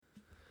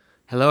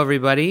Hello,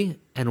 everybody,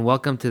 and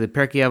welcome to the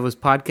Perkei Avos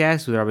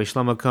podcast with Rabbi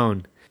Shlomo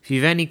Cohn. If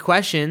you have any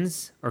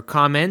questions or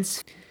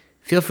comments,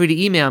 feel free to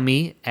email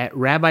me at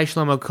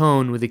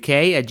rabbishlomocohn with a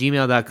K at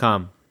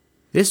gmail.com.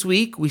 This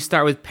week, we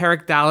start with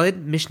Perek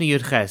Daled, Mishna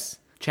Yud Ches,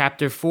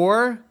 Chapter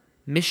 4,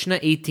 Mishna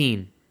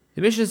 18.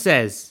 The Mishnah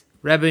says,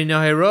 Rabbi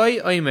Noheroi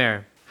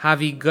Oimer,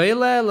 Havi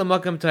Goyle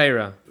L'Makam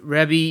Torah.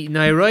 Rabbi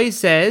Noheroi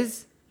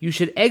says, you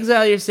should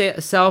exile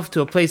yourself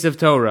to a place of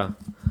Torah.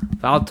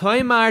 V'al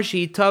toimar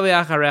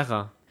she'itaveh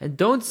acharecha. And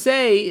don't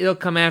say it'll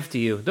come after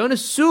you. Don't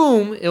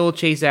assume it will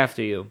chase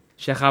after you.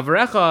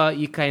 Shechavrecha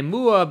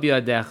yikaimua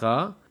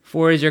biadecha,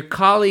 for it is your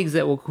colleagues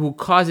who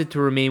cause it to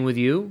remain with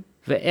you.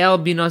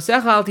 Ve'el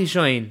binosecha al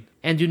tishoin,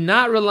 and do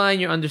not rely on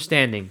your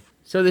understanding.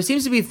 So there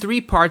seems to be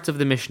three parts of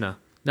the Mishnah.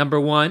 Number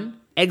one,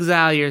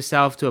 exile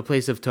yourself to a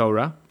place of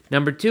Torah.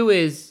 Number two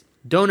is,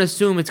 don't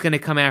assume it's going to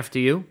come after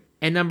you.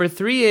 And number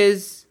three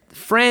is,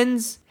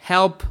 friends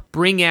help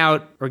bring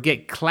out or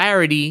get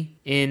clarity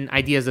in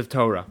ideas of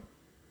Torah.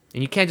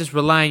 And you can't just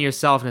rely on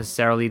yourself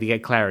necessarily to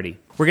get clarity.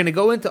 We're going to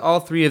go into all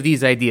three of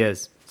these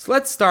ideas. So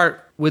let's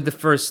start with the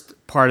first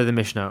part of the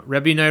Mishnah.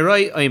 Rabbi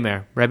Noheroi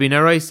Oimer. Rabbi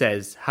Noheroi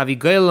says, Havi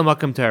goyel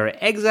l'makam Torah.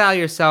 Exile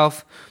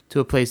yourself to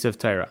a place of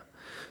Torah.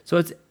 So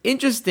it's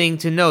interesting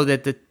to know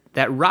that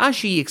that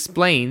Rashi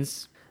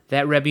explains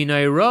that Rabbi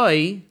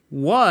Noheroi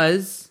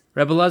was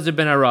Rabbi Elazar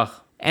ben Arach.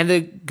 And the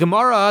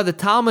Gemara, the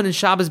Talmud in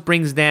Shabbos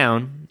brings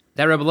down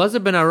that Rabbi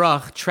Elazar ben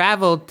Arach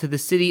traveled to the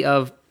city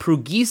of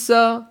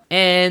Prugisa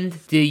and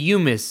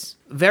Deyumis,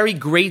 very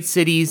great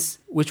cities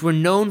which were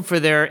known for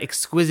their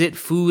exquisite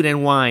food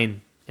and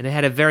wine, and it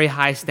had a very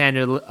high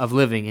standard of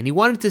living. And he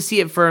wanted to see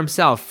it for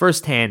himself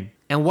firsthand.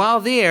 And while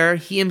there,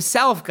 he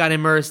himself got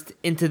immersed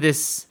into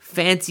this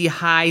fancy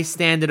high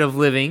standard of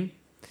living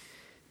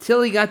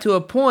till he got to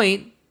a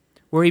point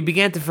where he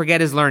began to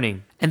forget his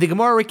learning. And the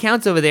Gemara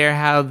recounts over there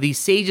how the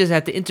sages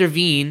had to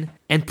intervene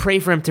and pray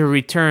for him to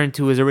return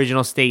to his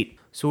original state.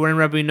 So when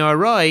Rabbi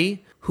Noheroi,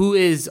 who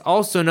is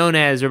also known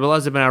as Rabbi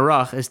Elazar ben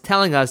Arach, is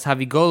telling us,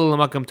 Havigolu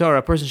l'makam Torah,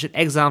 a person should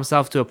exile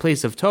himself to a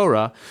place of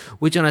Torah,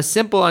 which on a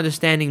simple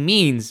understanding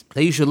means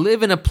that you should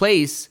live in a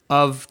place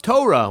of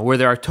Torah, where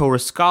there are Torah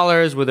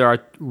scholars, where there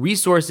are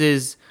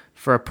resources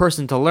for a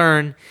person to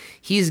learn.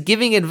 He's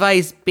giving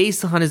advice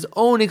based on his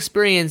own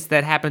experience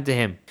that happened to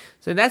him.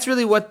 So that's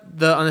really what,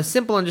 on a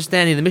simple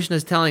understanding, the Mishnah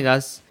is telling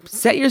us.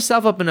 Set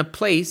yourself up in a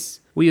place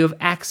where you have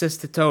access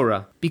to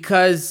Torah.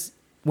 Because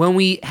when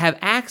we have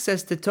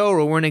access to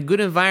Torah, we're in a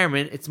good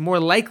environment, it's more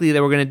likely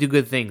that we're going to do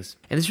good things.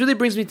 And this really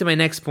brings me to my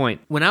next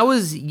point. When I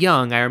was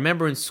young, I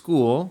remember in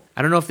school,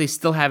 I don't know if they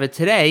still have it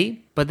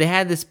today, but they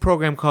had this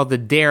program called the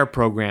DARE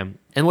program.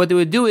 And what they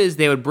would do is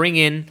they would bring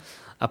in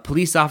a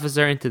police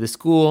officer into the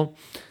school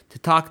to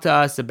talk to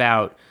us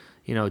about,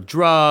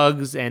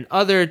 drugs and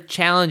other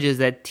challenges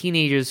that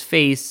teenagers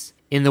face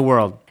in the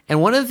world.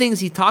 And one of the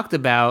things he talked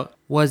about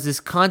was this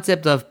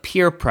concept of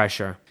peer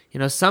pressure.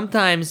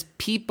 Sometimes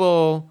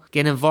people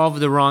get involved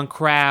with the wrong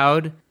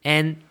crowd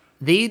and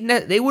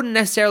they wouldn't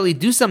necessarily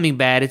do something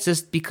bad. It's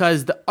just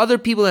because the other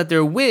people that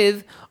they're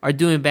with are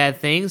doing bad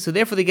things. So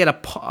therefore they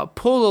get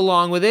pulled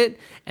along with it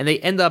and they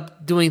end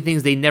up doing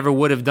things they never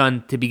would have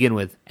done to begin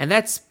with. And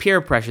that's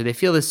peer pressure. They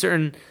feel this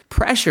certain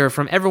pressure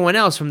from everyone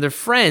else, from their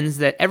friends,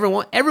 that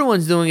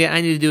everyone's doing it,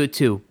 I need to do it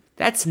too.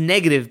 That's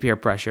negative peer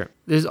pressure.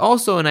 There's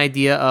also an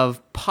idea of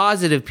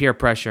positive peer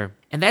pressure.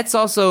 And that's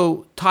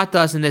also taught to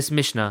us in this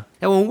Mishnah.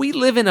 That when we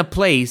live in a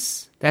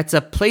place that's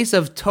a place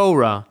of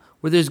Torah,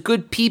 where there's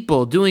good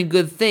people doing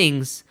good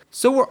things,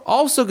 so we're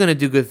also going to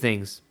do good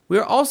things.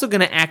 We're also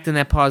going to act in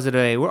that positive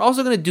way. We're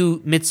also going to do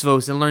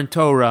mitzvos and learn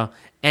Torah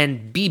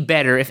and be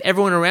better. If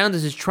everyone around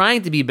us is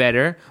trying to be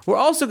better, we're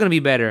also going to be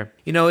better.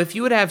 If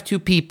you would have two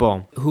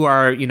people who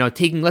are,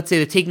 let's say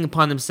they're taking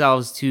upon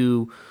themselves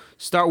to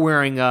start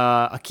wearing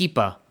a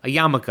kippah, a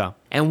yarmulke,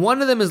 and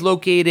one of them is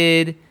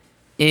located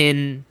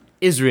in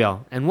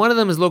Israel, and one of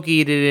them is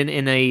located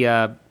in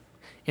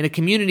a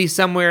community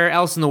somewhere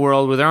else in the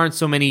world where there aren't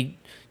so many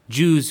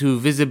Jews who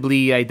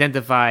visibly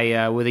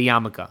identify with a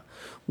yarmulke.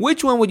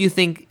 Which one would you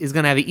think is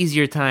going to have an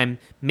easier time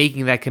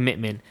making that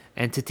commitment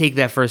and to take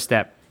that first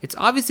step? It's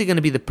obviously going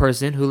to be the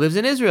person who lives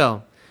in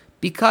Israel,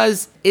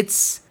 because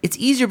it's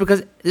easier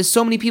because there's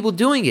so many people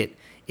doing it.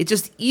 It's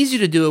just easier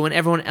to do it when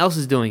everyone else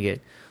is doing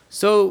it.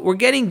 So we're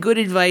getting good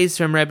advice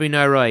from Rabbi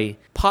Noheroi.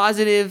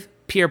 Positive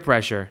peer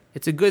pressure.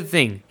 It's a good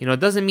thing. It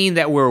doesn't mean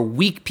that we're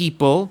weak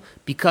people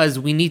because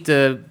we need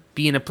to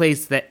be in a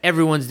place that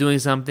everyone's doing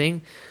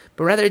something,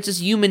 but rather it's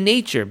just human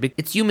nature.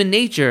 It's human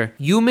nature.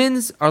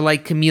 Humans are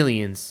like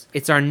chameleons.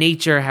 It's our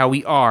nature, how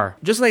we are.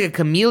 Just like a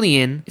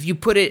chameleon, if you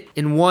put it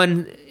in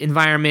one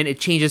environment, it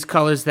changes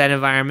colors to that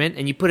environment,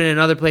 and you put it in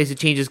another place, it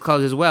changes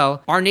colors as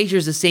well. Our nature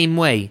is the same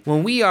way.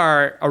 When we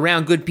are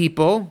around good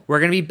people, we're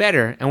going to be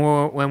better. And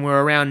when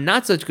we're around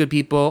not such good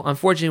people,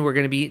 unfortunately, we're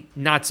going to be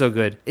not so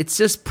good. It's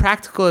just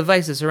practical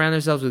advice to surround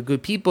ourselves with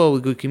good people,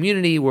 with good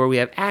community, where we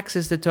have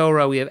access to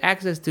Torah, we have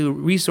access to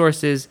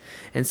resources,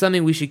 and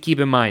something we should keep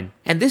in mind.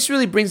 And this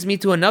really brings me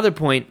to another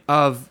point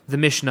of the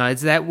Mishnah.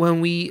 It's that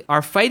when we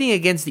are fighting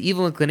against the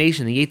evil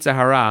inclination, the Yetzer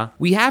Hara,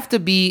 we have to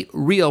be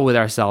real with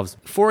ourselves.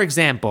 For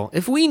example,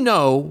 if we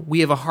know we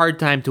have a hard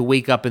time to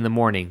wake up in the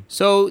morning,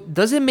 so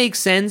does it make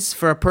sense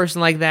for a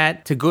person like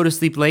that to go to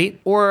sleep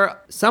late? Or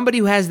somebody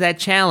who has that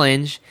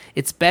challenge,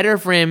 it's better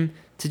for him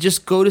to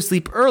just go to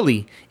sleep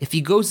early. If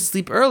he goes to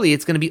sleep early,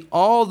 it's going to be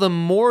all the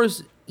more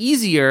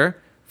easier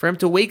for him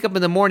to wake up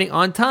in the morning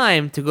on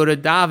time, to go to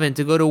daven,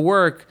 to go to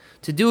work,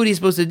 to do what he's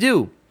supposed to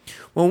do.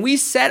 When we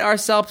set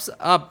ourselves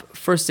up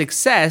for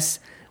success,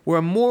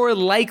 we're more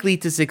likely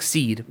to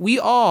succeed. We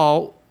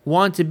all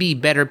want to be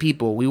better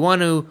people. We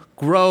want to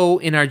grow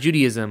in our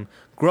Judaism,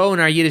 grow in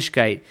our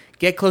Yiddishkeit,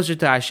 get closer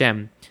to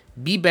Hashem,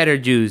 be better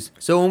Jews.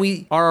 So when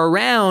we are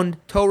around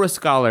Torah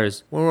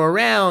scholars, when we're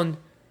around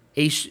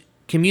a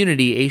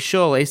community, a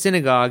shul, a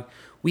synagogue,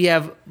 we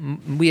have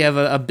an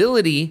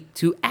ability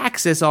to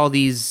access all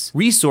these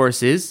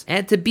resources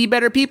and to be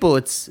better people.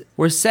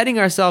 We're setting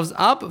ourselves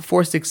up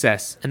for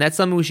success, and that's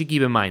something we should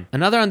keep in mind.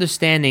 Another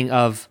understanding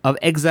of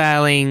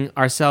exiling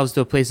ourselves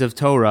to a place of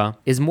Torah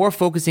is more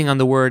focusing on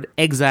the word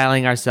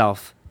exiling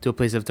ourselves to a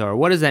place of Torah.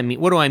 What does that mean?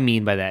 What do I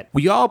mean by that?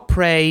 We all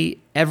pray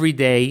every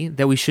day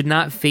that we should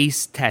not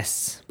face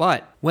tests,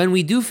 but when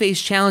we do face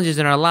challenges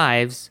in our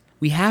lives,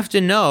 we have to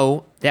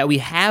know that we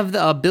have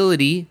the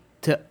ability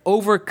to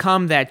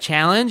overcome that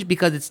challenge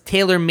because it's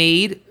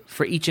tailor-made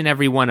for each and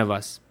every one of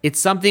us. It's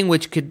something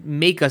which could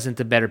make us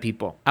into better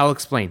people. I'll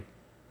explain.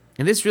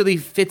 And this really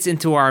fits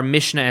into our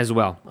Mishnah as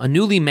well. A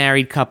newly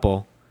married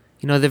couple,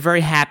 they're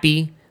very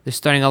happy. They're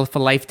starting off a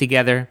life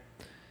together.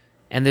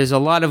 And there's a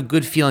lot of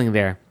good feeling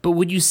there. But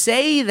would you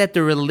say that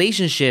the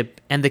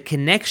relationship and the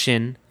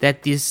connection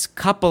that this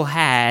couple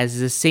has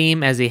is the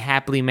same as a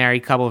happily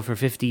married couple for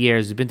 50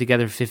 years, who've been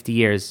together for 50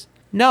 years?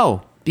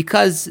 No,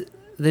 because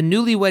the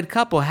newlywed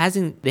couple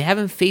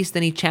haven't faced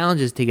any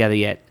challenges together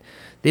yet.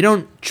 They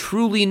don't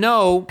truly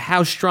know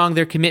how strong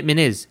their commitment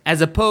is, as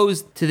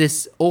opposed to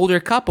this older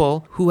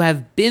couple who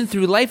have been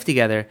through life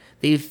together.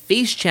 They've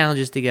faced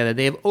challenges together.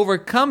 They have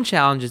overcome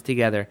challenges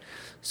together.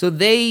 So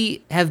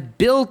they have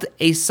built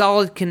a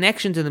solid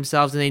connection to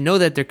themselves, and they know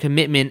that their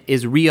commitment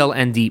is real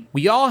and deep.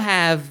 We all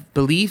have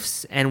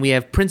beliefs and we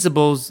have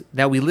principles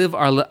that we live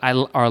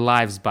our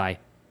lives by.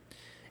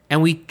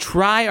 And we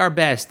try our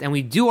best and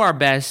we do our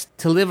best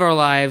to live our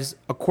lives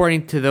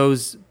according to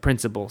those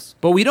principles.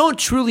 But we don't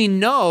truly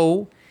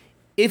know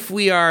if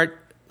we are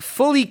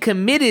fully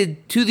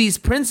committed to these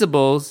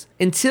principles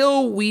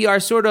until we are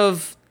sort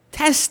of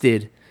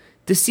tested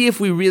to see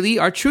if we really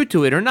are true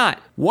to it or not.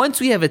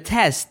 Once we have a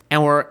test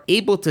and we're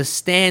able to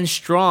stand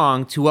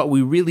strong to what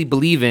we really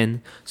believe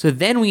in, so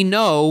then we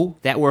know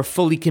that we're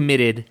fully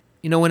committed.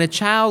 When a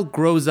child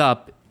grows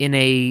up in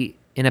a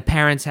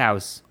parent's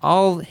house,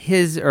 all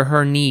his or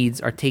her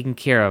needs are taken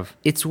care of.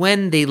 It's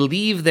when they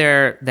leave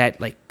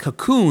that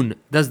cocoon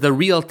does the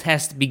real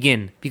test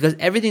begin, because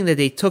everything that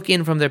they took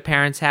in from their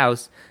parents'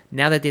 house,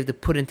 now that they have to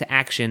put into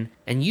action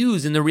and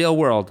use in the real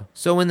world.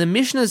 So when the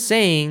Mishnah is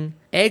saying,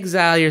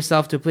 exile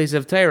yourself to a place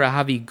of Torah,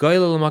 havi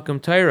goyel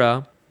l'makom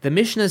Torah, the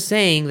Mishnah is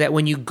saying that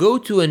when you go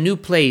to a new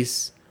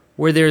place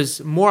where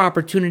there's more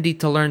opportunity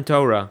to learn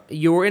Torah,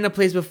 you were in a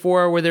place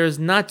before where there's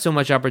not so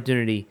much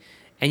opportunity,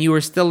 and you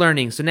are still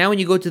learning. So now when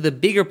you go to the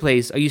bigger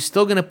place, are you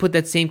still going to put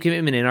that same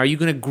commitment in? Are you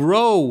going to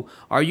grow?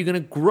 Are you going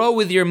to grow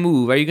with your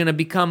move? Are you going to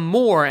become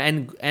more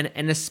and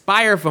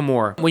aspire for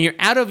more? When you're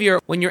out of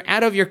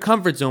your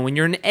comfort zone, when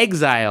you're in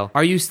exile,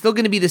 are you still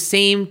going to be the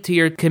same to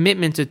your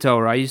commitment to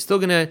Torah? Are you still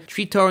going to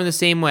treat Torah in the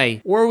same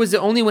way? Or was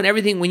it only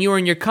when you were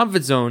in your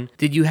comfort zone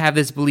did you have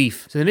this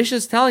belief? So the Mishnah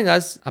is telling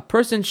us a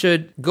person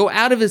should go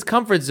out of his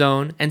comfort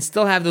zone and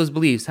still have those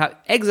beliefs.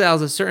 Exile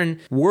is a certain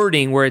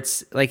wording where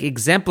it's like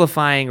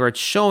exemplifying or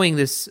it's showing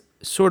this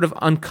sort of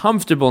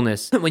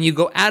uncomfortableness. When you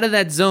go out of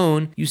that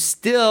zone, you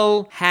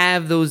still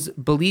have those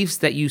beliefs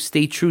that you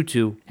stay true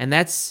to. And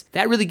that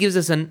really gives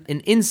us an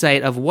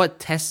insight of what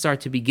tests are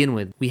to begin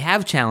with. We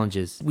have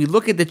challenges. We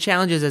look at the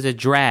challenges as a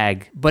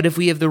drag, but if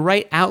we have the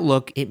right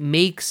outlook, it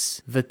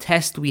makes the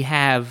test we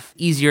have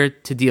easier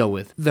to deal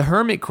with. The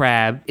hermit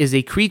crab is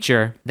a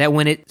creature that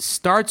when it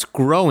starts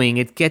growing,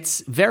 it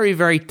gets very,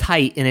 very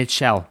tight in its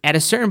shell. At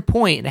a certain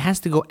point, it has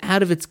to go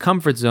out of its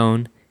comfort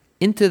zone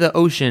into the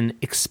ocean,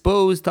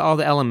 exposed to all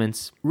the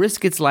elements,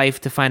 risk its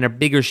life to find a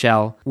bigger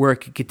shell where it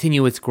can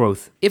continue its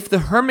growth. If the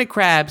hermit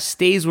crab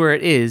stays where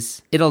it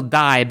is, it'll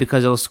die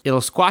because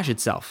it'll squash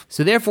itself.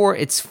 So therefore,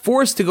 it's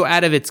forced to go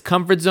out of its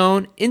comfort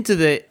zone into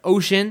the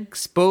ocean,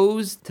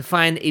 exposed to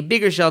find a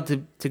bigger shell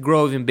to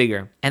grow even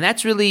bigger. And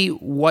that's really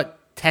what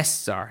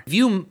tests are.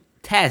 View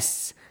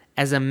tests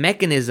as a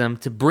mechanism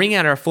to bring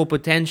out our full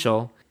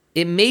potential.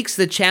 It makes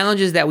the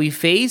challenges that we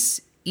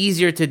face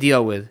easier to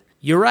deal with.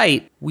 You're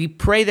right. We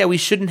pray that we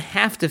shouldn't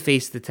have to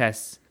face the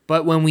tests.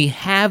 But when we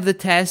have the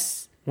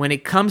tests, when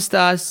it comes to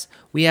us,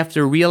 we have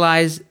to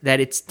realize that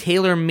it's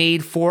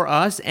tailor-made for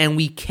us and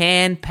we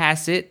can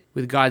pass it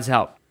with God's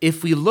help.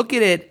 If we look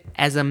at it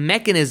as a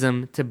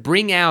mechanism to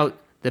bring out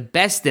the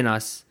best in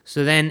us,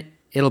 so then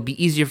it'll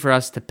be easier for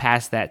us to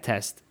pass that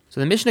test. So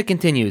the Mishnah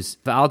continues,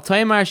 "V'al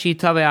toimar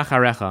she'itaveh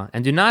acharecha,"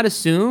 and do not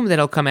assume that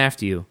he'll come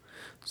after you.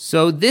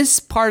 So this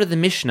part of the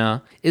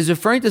Mishnah is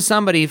referring to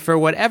somebody for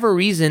whatever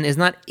reason is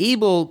not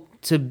able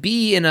to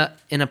be in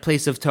a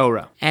place of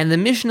Torah. And the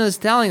Mishnah is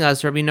telling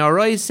us, Rabbi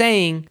Noroi is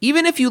saying,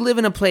 even if you live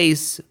in a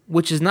place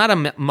which is not a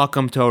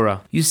Makam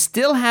Torah, you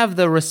still have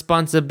the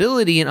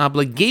responsibility and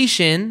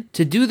obligation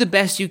to do the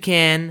best you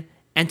can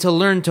and to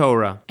learn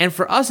Torah. And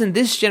for us in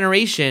this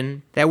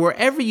generation, that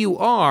wherever you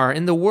are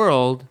in the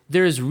world,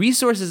 there's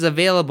resources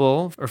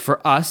available for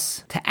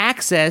us to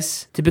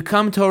access to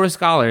become Torah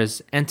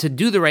scholars and to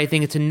do the right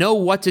thing and to know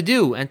what to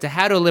do and to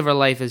how to live our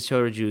life as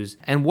Torah Jews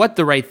and what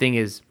the right thing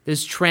is.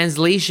 There's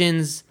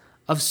translations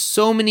of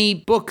so many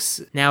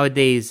books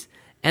nowadays,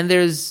 and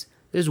there's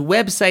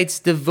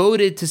websites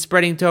devoted to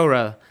spreading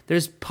Torah.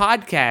 There's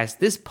podcasts.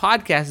 This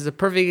podcast is a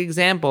perfect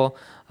example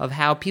of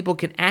how people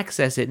can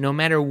access it. No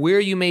matter where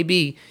you may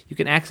be, you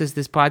can access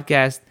this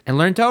podcast and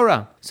learn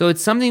Torah. So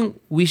it's something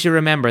we should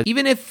remember.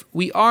 Even if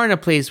we are in a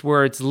place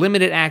where it's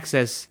limited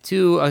access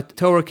to a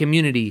Torah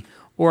community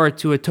or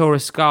to a Torah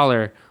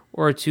scholar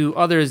or to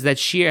others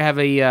that have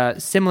a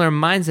similar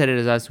mindset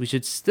as us, we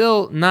should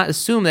still not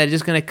assume that it's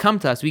just going to come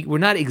to us. We're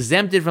not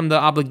exempted from the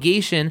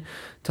obligation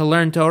to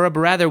learn Torah,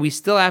 but rather we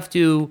still have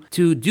to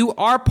do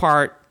our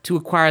part to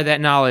acquire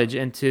that knowledge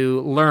and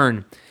to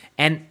learn.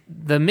 And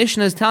the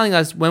Mishnah is telling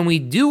us when we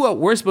do what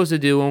we're supposed to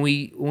do, when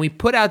we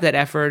put out that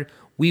effort,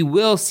 we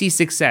will see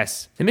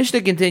success. The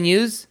Mishnah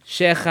continues,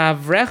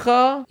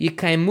 Shechavrecha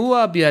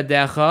yikaimua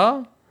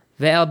biyadecha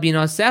ve'el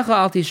binosecha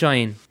al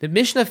tishoin. The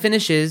Mishnah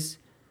finishes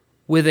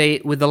with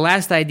the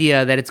last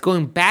idea that it's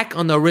going back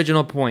on the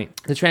original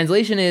point. The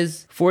translation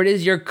is, for it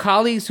is your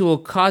colleagues who will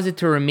cause it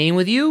to remain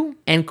with you,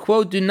 and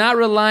quote, do not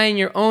rely on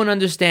your own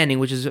understanding,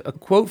 which is a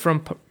quote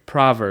from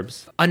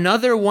Proverbs.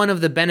 Another one of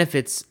the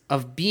benefits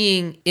of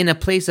being in a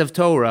place of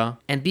Torah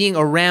and being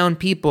around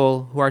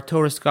people who are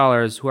Torah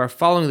scholars, who are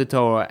following the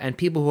Torah, and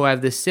people who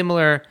have the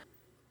similar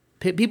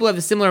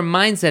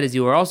mindset as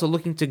you, are also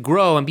looking to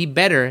grow and be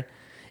better,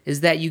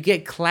 is that you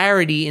get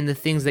clarity in the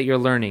things that you're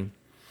learning.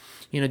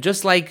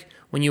 Just like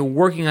when you're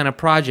working on a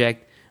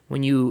project,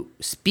 when you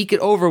speak it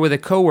over with a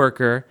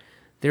coworker,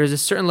 there's a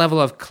certain level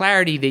of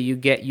clarity that you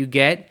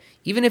get,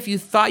 even if you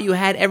thought you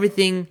had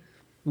everything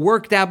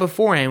worked out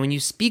beforehand. When you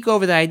speak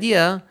over the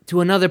idea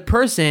to another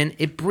person,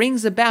 it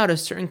brings about a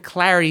certain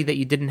clarity that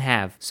you didn't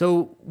have.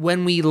 So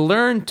when we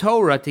learn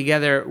Torah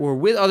together or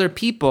with other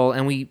people,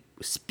 and we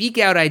speak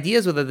out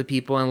ideas with other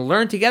people and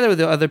learn together with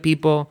other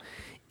people,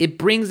 it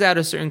brings out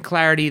a certain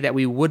clarity that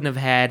we wouldn't have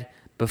had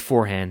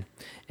beforehand.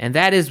 And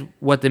that is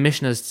what the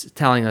Mishnah is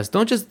telling us.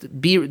 Don't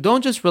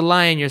just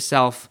rely on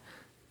yourself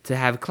to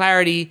have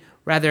clarity.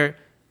 Rather,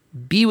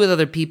 be with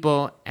other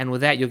people, and with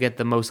that, you'll get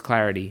the most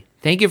clarity.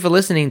 Thank you for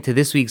listening to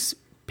this week's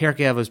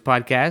Perkei Avos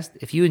podcast.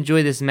 If you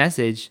enjoy this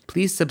message,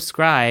 please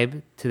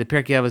subscribe to the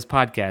Perkei Avos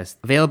podcast.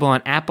 Available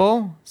on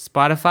Apple,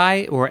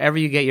 Spotify, or wherever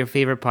you get your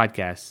favorite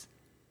podcasts.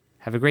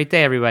 Have a great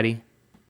day, everybody.